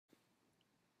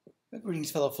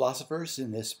Greetings, fellow philosophers.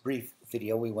 In this brief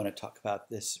video, we want to talk about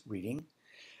this reading.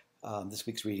 This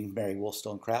week's reading, Mary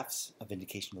Wollstonecraft's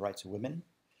Vindication of the Rights of Women.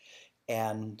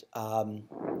 And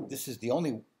this is the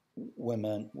only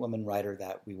woman writer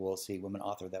that we will see, woman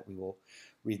author that we will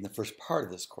read in the first part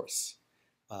of this course.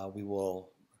 We will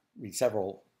read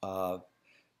several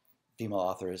female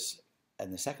authors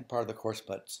in the second part of the course,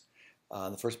 but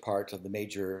the first part of the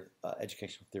major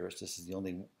educational theorists, this is the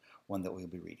only one that we'll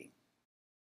be reading.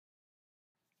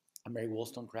 Mary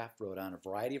Wollstonecraft wrote on a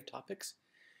variety of topics.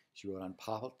 She wrote on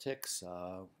politics,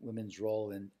 women's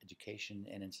role in education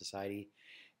and in society,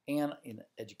 and in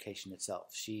education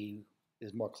itself. She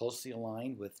is more closely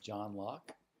aligned with John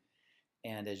Locke,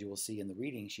 and as you will see in the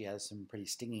reading, she has some pretty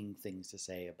stinging things to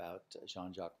say about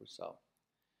Jean-Jacques Rousseau.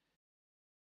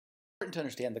 It's important to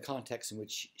understand the context in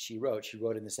which she wrote. She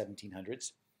wrote in the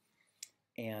 1700s,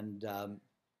 and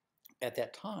at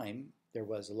that time, there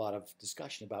was a lot of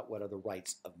discussion about what are the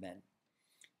rights of men.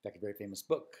 In fact, a very famous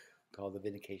book called The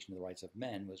Vindication of the Rights of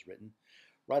Men was written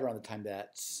right around the time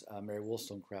that Mary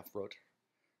Wollstonecraft wrote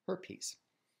her piece.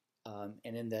 And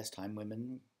in this time,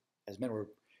 women, as men were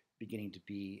beginning to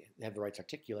have the rights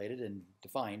articulated and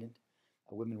defined,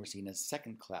 women were seen as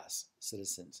second-class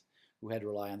citizens who had to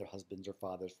rely on their husbands or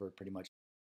fathers for pretty much.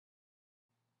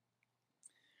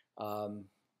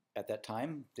 At that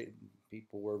time,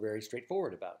 people were very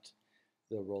straightforward about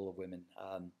the role of women.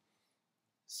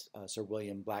 Sir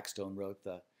William Blackstone wrote,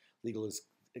 "The legal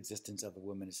existence of a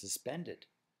woman is suspended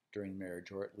during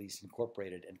marriage, or at least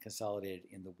incorporated and consolidated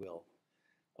in the will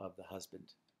of the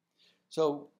husband."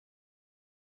 So,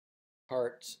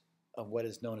 part of what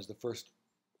is known as the first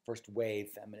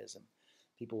wave feminism.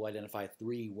 People identify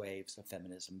three waves of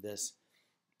feminism. This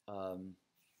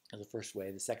as the first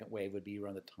wave. The second wave would be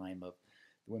around the time of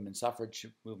the women's suffrage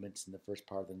movements in the first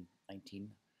part of the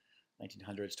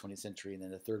 1900s, 20th century, and then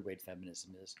the third wave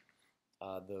feminism is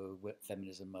the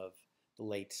feminism of the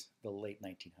late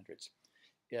 1900s.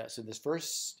 Yeah, so in this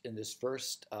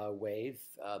first wave,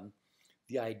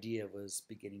 the idea was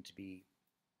beginning to be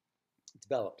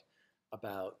developed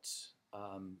about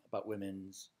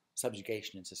women's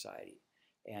subjugation in society,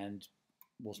 and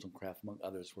Wollstonecraft, among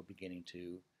others, were beginning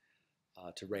to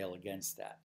rail against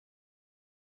that.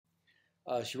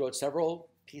 She wrote several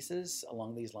pieces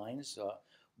along these lines.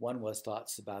 One was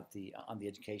thoughts about on the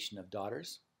education of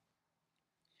daughters,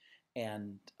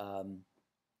 and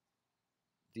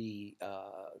the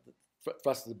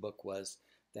thrust of the book was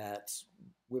that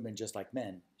women, just like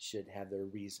men, should have their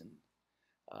reason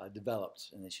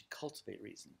developed, and they should cultivate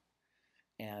reason,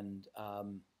 and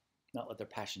not let their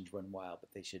passions run wild,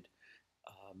 but they should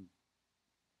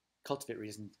cultivate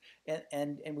reason.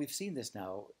 And we've seen this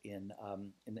now in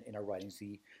our writings,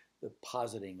 the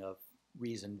positing of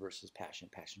reason versus passion,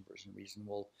 passion versus reason.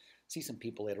 We'll see some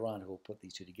people later on who will put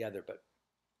these two together, but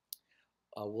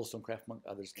Wollstonecraft, among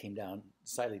others, came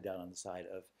decidedly down on the side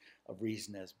of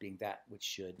reason as being that which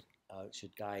should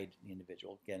guide the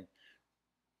individual, again,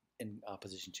 in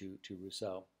opposition to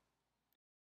Rousseau.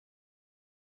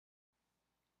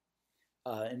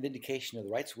 In Vindication of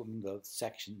the Rights of Women, the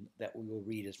section that we will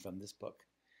read is from this book.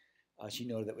 She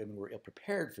noted that women were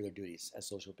ill-prepared for their duties as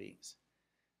social beings.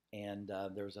 And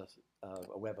there was a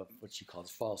web of what she calls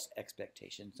false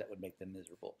expectations that would make them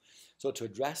miserable. So to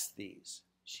address these,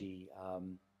 she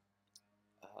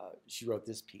wrote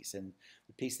this piece. And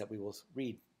the piece that we will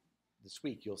read this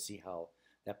week, you'll see how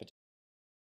that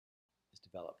is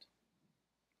developed.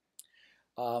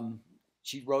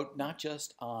 She wrote not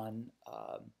just on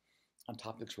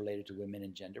topics related to women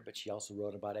and gender, but she also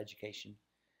wrote about education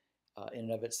in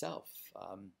and of itself.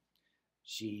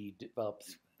 She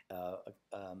developed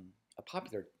a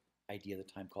popular idea at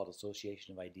the time called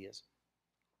association of ideas.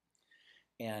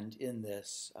 And in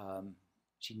this,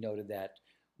 she noted that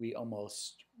we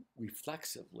almost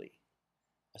reflexively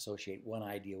associate one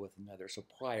idea with another. So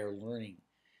prior learning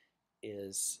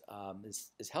is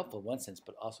helpful in one sense,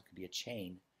 but also can be a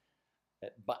chain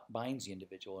that binds the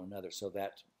individual in another, so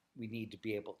that we need to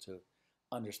be able to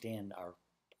understand our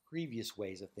previous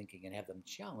ways of thinking and have them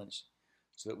challenged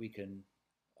so that we can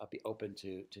be open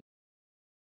to.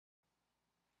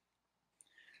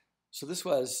 So this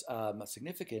was a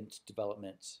significant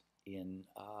development in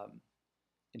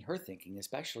her thinking,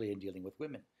 especially in dealing with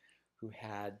women who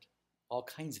had all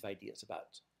kinds of ideas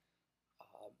about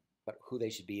who they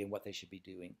should be and what they should be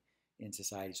doing in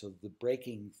society. So the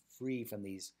breaking free from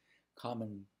these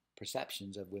common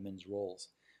perceptions of women's roles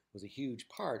was a huge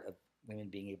part of women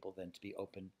being able then to be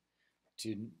open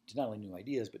to not only new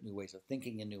ideas, but new ways of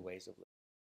thinking and new ways of living.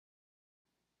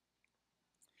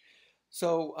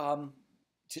 So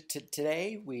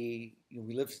today we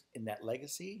live in that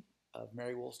legacy of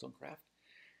Mary Wollstonecraft.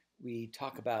 We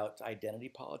talk about identity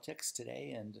politics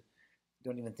today and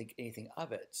don't even think anything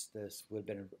of it. This would have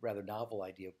been a rather novel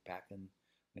idea back when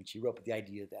she wrote, but the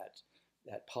idea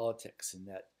that politics and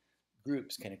that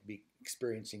groups can be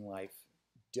experiencing life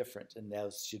different, and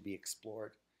those should be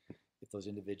explored if those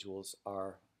individuals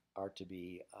are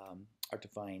to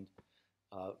find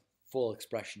full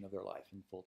expression of their life and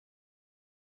full.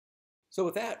 So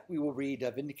with that, we will read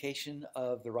Vindication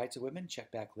of the Rights of Women.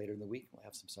 Check back later in the week. We'll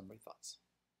have some summary thoughts.